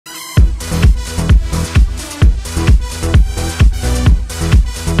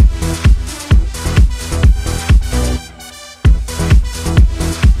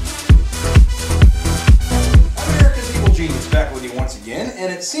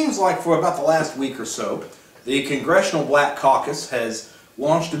seems like for about the last week or so, the Congressional Black Caucus has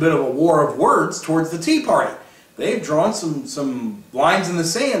launched a bit of a war of words towards the Tea Party. They've drawn some lines in the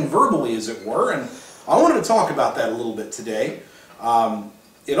sand, verbally as it were, and I wanted to talk about that a little bit today.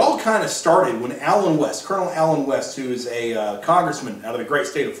 It all kind of started when Colonel Allen West, who is a congressman out of the great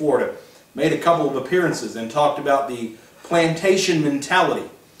state of Florida, made a couple of appearances and talked about the plantation mentality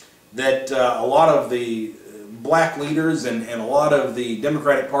that a lot of the black leaders and a lot of the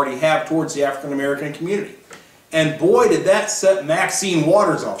Democratic Party have towards the African American community. And boy, did that set Maxine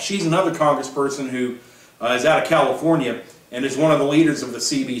Waters off. She's another congressperson who is out of California and is one of the leaders of the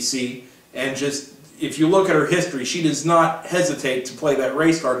CBC. And just, if you look at her history, she does not hesitate to play that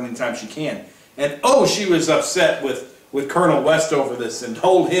race card anytime she can. And oh, she was upset with Colonel West over this and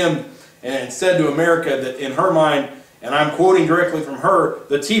told him and said to America that in her mind, and I'm quoting directly from her,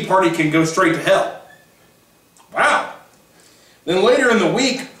 the Tea Party can go straight to hell. Wow. Then later in the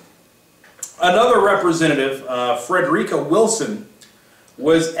week, another representative, Frederica Wilson,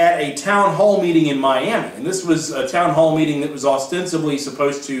 was at a town hall meeting in Miami. And this was a town hall meeting that was ostensibly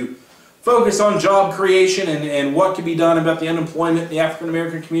supposed to focus on job creation and what could be done about the unemployment in the African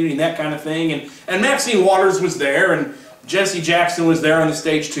American community and that kind of thing. And Maxine Waters was there, and Jesse Jackson was there on the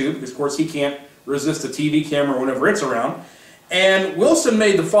stage too, because of course he can't resist a TV camera whenever it's around. And Wilson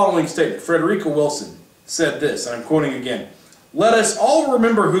made the following statement. Frederica Wilson said this, and I'm quoting again, "Let us all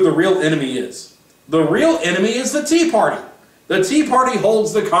remember who the real enemy is. The real enemy is the Tea Party. The Tea Party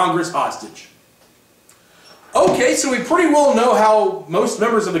holds the Congress hostage." Okay, so we pretty well know how most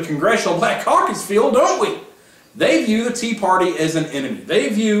members of the Congressional Black Caucus feel, don't we? They view the Tea Party as an enemy. They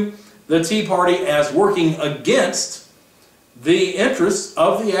view the Tea Party as working against the interests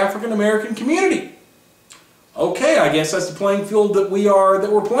of the African American community. Okay, I guess that's the playing field that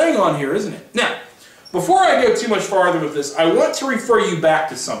we're playing on here, isn't it? Now, before I go too much farther with this, I want to refer you back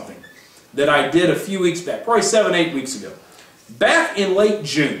to something that I did a few weeks back, probably 7-8 weeks ago. Back in late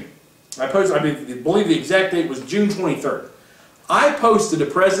June, I believe the exact date was June 23rd, I posted a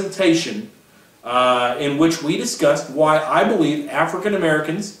presentation in which we discussed why I believe African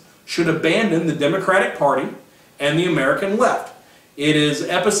Americans should abandon the Democratic Party and the American left. It is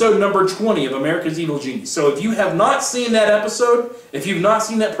episode number 20 of America's Evil Genius. So if you have not seen that episode, if you've not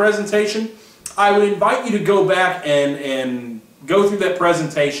seen that presentation, I would invite you to go back and go through that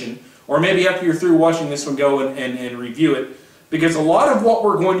presentation, or maybe after you're through watching this one, go and review it, because a lot of what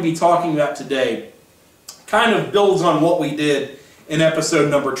we're going to be talking about today kind of builds on what we did in episode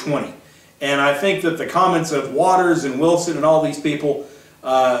number 20. And I think that the comments of Waters and Wilson and all these people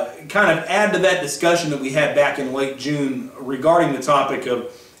kind of add to that discussion that we had back in late June regarding the topic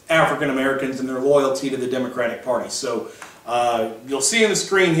of African Americans and their loyalty to the Democratic Party. So you'll see on the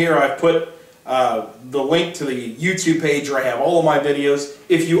screen here I've put the link to the YouTube page where I have all of my videos.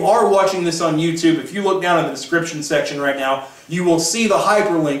 If you are watching this on YouTube, if you look down in the description section right now, you will see the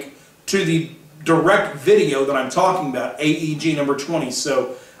hyperlink to the direct video that I'm talking about, AEG number 20.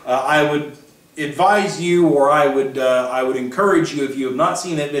 So I would advise you, or I would encourage you, if you have not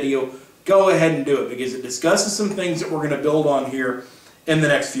seen that video, go ahead and do it, because it discusses some things that we're going to build on here in the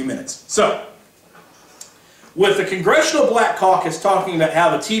next few minutes. So, with the Congressional Black Caucus talking about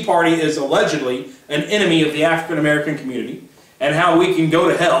how the Tea Party is allegedly an enemy of the African American community and how we can go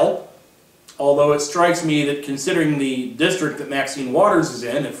to hell, although it strikes me that considering the district that Maxine Waters is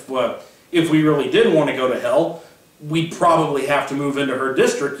in, if we really did want to go to hell, we'd probably have to move into her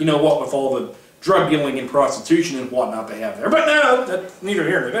district, you know what, with all the drug dealing and prostitution and whatnot they have there. But no, that's neither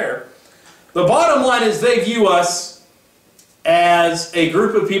here nor there. The bottom line is they view us as a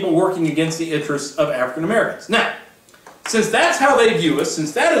group of people working against the interests of African Americans. Now, since that's how they view us,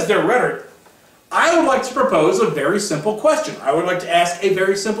 since that is their rhetoric, I would like to propose a very simple question. I would like to ask a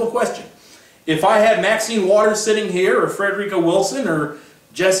very simple question. If I had Maxine Waters sitting here, or Frederica Wilson, or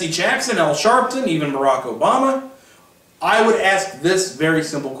Jesse Jackson, Al Sharpton, even Barack Obama, I would ask this very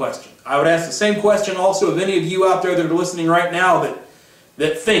simple question. I would ask the same question also of any of you out there that are listening right now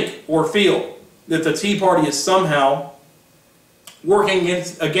that think or feel that the Tea Party is somehow working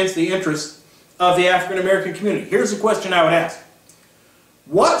against the interests of the African American community. Here's the question I would ask.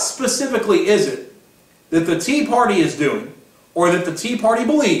 What specifically is it that the Tea Party is doing, or that the Tea Party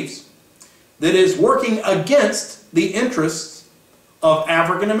believes, that is working against the interests of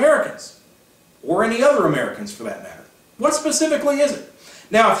African Americans, or any other Americans for that matter? What specifically is it?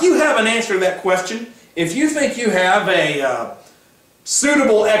 Now, if you have an answer to that question, if you think you have a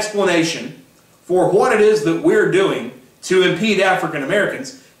suitable explanation for what it is that we're doing to impede African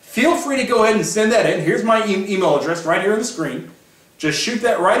Americans, feel free to go ahead and send that in. Here's my email address right here on the screen. Just shoot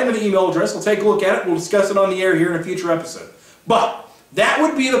that right into the email address. We'll take a look at it. We'll discuss it on the air here in a future episode. But That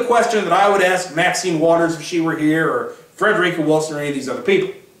would be the question that I would ask Maxine Waters if she were here, or Frederica Wilson, or any of these other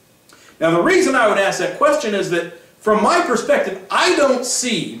people. Now, the reason I would ask that question is that, from my perspective, I don't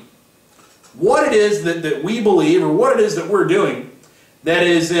see what it is that we believe, or what it is that we're doing, that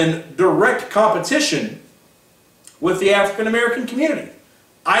is in direct competition with the African American community.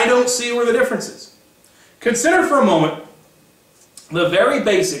 I don't see where the difference is. Consider for a moment the very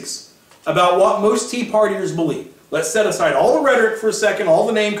basics about what most Tea Partiers believe. Let's set aside all the rhetoric for a second, all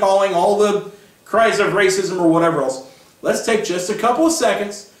the name-calling, all the cries of racism or whatever else. Let's take just a couple of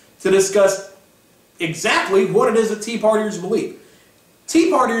seconds to discuss exactly what it is that Tea Partiers believe.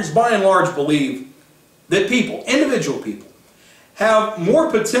 Tea Partiers, by and large, believe that people, individual people, have more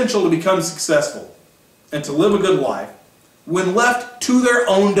potential to become successful and to live a good life when left to their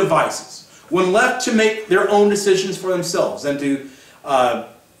own devices, when left to make their own decisions for themselves, and to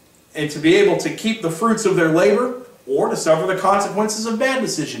be able to keep the fruits of their labor or to suffer the consequences of bad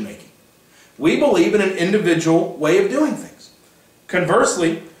decision making. We believe in an individual way of doing things.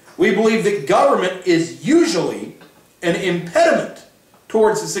 Conversely, we believe that government is usually an impediment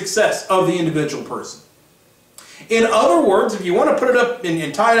towards the success of the individual person. In other words, if you want to put it up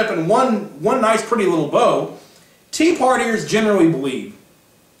and tie it up in one nice pretty little bow, Tea Partiers generally believe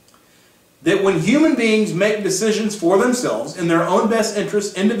that when human beings make decisions for themselves in their own best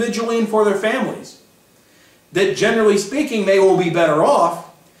interests, individually and for their families, that generally speaking they will be better off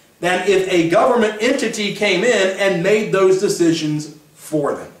than if a government entity came in and made those decisions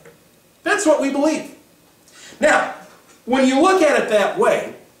for them. That's what we believe. Now, when you look at it that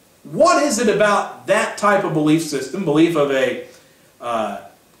way, what is it about that type of belief system, belief of a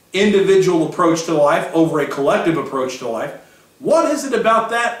individual approach to life over a collective approach to life, what is it about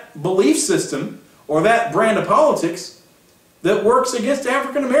that belief system or that brand of politics that works against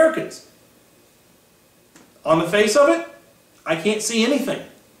African Americans? On the face of it, I can't see anything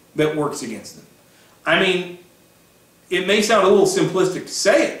that works against them. I mean, it may sound a little simplistic to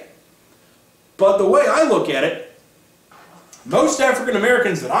say it, but the way I look at it, most African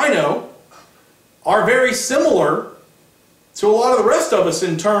Americans that I know are very similar to a lot of the rest of us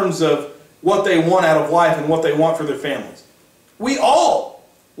in terms of what they want out of life and what they want for their families. We all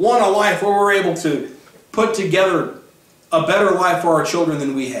want a life where we're able to put together a better life for our children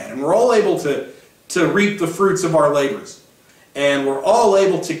than we had. And we're all able to reap the fruits of our labors. And we're all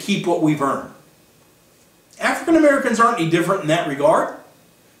able to keep what we've earned. African Americans aren't any different in that regard.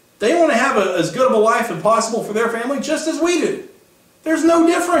 They want to have as good of a life as possible for their family just as we do. There's no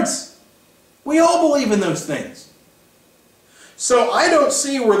difference. We all believe in those things. So I don't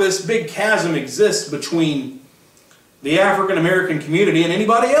see where this big chasm exists between the African American community and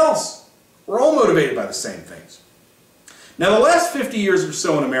anybody else. We're all motivated by the same things. Now, the last 50 years or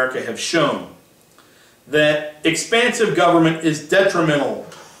so in America have shown that expansive government is detrimental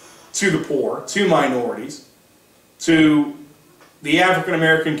to the poor, to minorities, to the African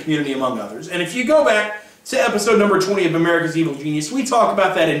American community, among others. And if you go back to episode number 20 of America's Evil Genius, we talk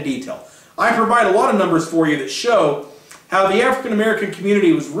about that in detail. I provide a lot of numbers for you that show how the African American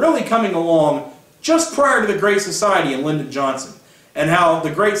community was really coming along just prior to the Great Society and Lyndon Johnson, and how the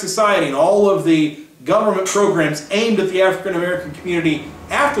Great Society and all of the government programs aimed at the African American community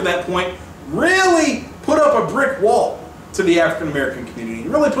after that point really put up a brick wall to the African American community,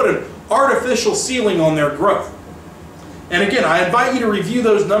 and really put an artificial ceiling on their growth. And again, I invite you to review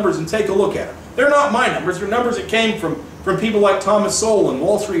those numbers and take a look at them. They're not my numbers, they're numbers that came from people like Thomas Sowell and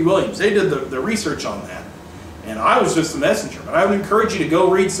Walter E. Williams. They did the research on that. And I was just a messenger. But I would encourage you to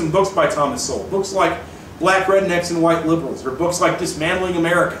go read some books by Thomas Sowell. Books like Black Rednecks and White Liberals, or books like Dismantling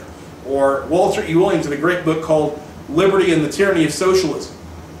America, or Walter E. Williams in a great book called Liberty and the Tyranny of Socialism.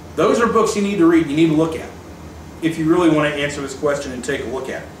 Those are books you need to read, you need to look at, if you really want to answer this question and take a look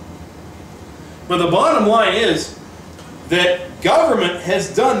at it. But the bottom line is that government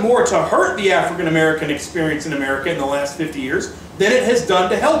has done more to hurt the African American experience in America in the last 50 years than it has done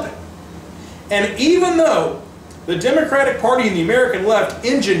to help it. And even though the Democratic Party and the American left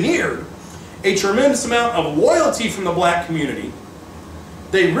engineered a tremendous amount of loyalty from the black community,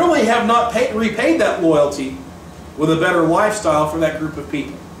 they really have not repaid that loyalty with a better lifestyle for that group of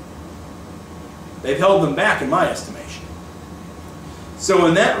people. They've held them back, in my estimation. So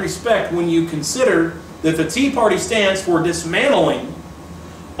in that respect, when you consider that the Tea Party stands for dismantling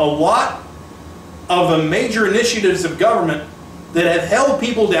a lot of the major initiatives of government that have held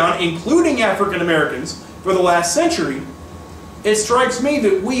people down, including African Americans, for the last century, it strikes me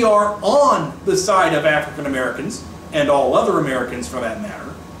that we are on the side of African Americans, and all other Americans for that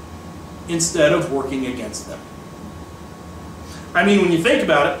matter, instead of working against them. I mean, when you think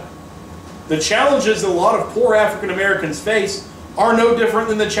about it, the challenges that a lot of poor African Americans face are no different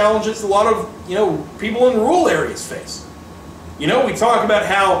than the challenges a lot of, people in rural areas face. We talk about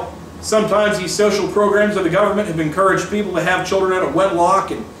how sometimes these social programs of the government have encouraged people to have children out of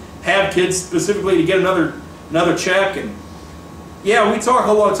wedlock and have kids specifically to get another check. And yeah, we talk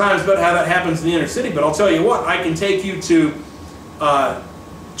a lot of times about how that happens in the inner city, but I'll tell you what, I can take you to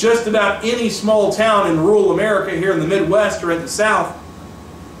just about any small town in rural America here in the Midwest or in the South,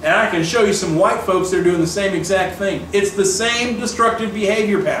 and I can show you some white folks that are doing the same exact thing. It's the same destructive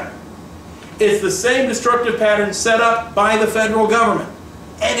behavior pattern. It's the same destructive pattern set up by the federal government,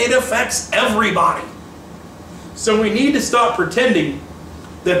 and it affects everybody. So we need to stop pretending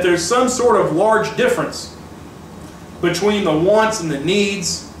that there's some sort of large difference between the wants and the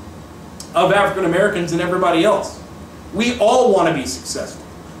needs of African Americans and everybody else. We all want to be successful.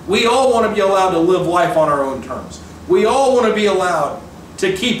 We all want to be allowed to live life on our own terms. We all want to be allowed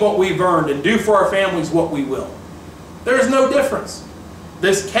to keep what we've earned and do for our families what we will. There's no difference.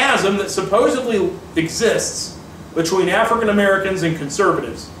 This chasm that supposedly exists between African Americans and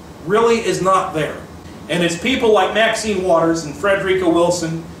conservatives really is not there. And it's people like Maxine Waters and Frederica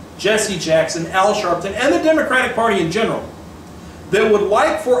Wilson, Jesse Jackson, Al Sharpton, and the Democratic Party in general that would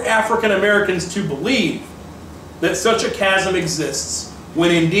like for African Americans to believe that such a chasm exists when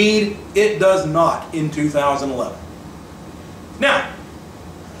indeed it does not in 2011. Now,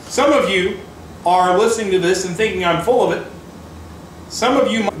 some of you are listening to this and thinking I'm full of it. Some of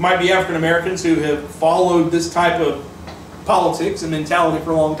you might be African Americans who have followed this type of politics and mentality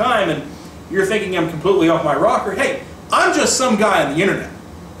for a long time, and you're thinking I'm completely off my rocker. Hey, I'm just some guy on the internet.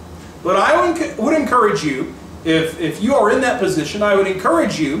 But I would encourage you, if you are in that position, I would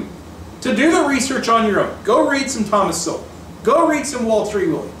encourage you to do the research on your own. Go read some Thomas Sowell. Go read some Walter E.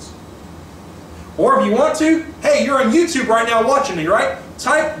 Williams. Or if you want to, hey, you're on YouTube right now watching me, right?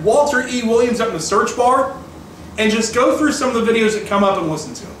 Type Walter E. Williams up in the search bar and just go through some of the videos that come up and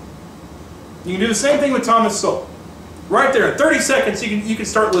listen to them. You can do the same thing with Thomas Sowell. Right there, in 30 seconds, you can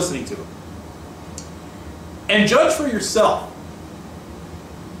start listening to him. And judge for yourself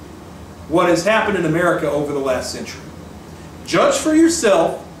what has happened in America over the last century. Judge for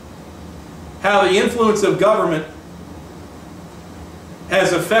yourself how the influence of government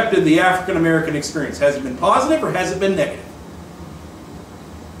has affected the African American experience. Has it been positive or has it been negative?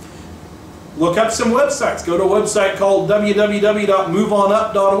 Look up some websites. Go to a website called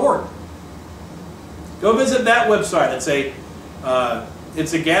www.moveonup.org. Go visit that website.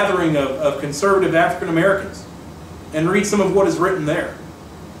 It's a gathering of conservative African Americans, and read some of what is written there.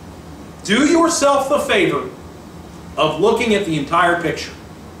 Do yourself the favor of looking at the entire picture.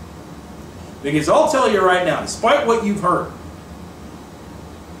 Because I'll tell you right now, despite what you've heard,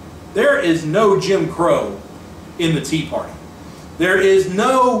 there is no Jim Crow in the Tea Party. There is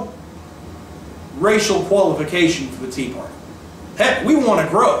no racial qualification for the Tea Party. Heck, we want to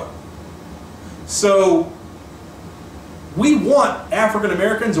grow. So we want African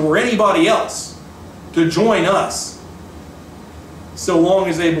Americans or anybody else to join us, so long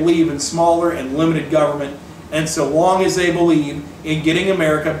as they believe in smaller and limited government, and so long as they believe in getting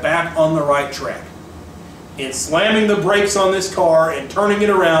America back on the right track, in slamming the brakes on this car and turning it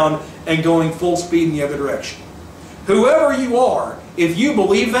around and going full speed in the other direction. Whoever you are, if you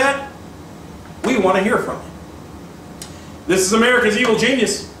believe that, we want to hear from you. This is America's Evil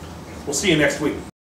Genius. We'll see you next week.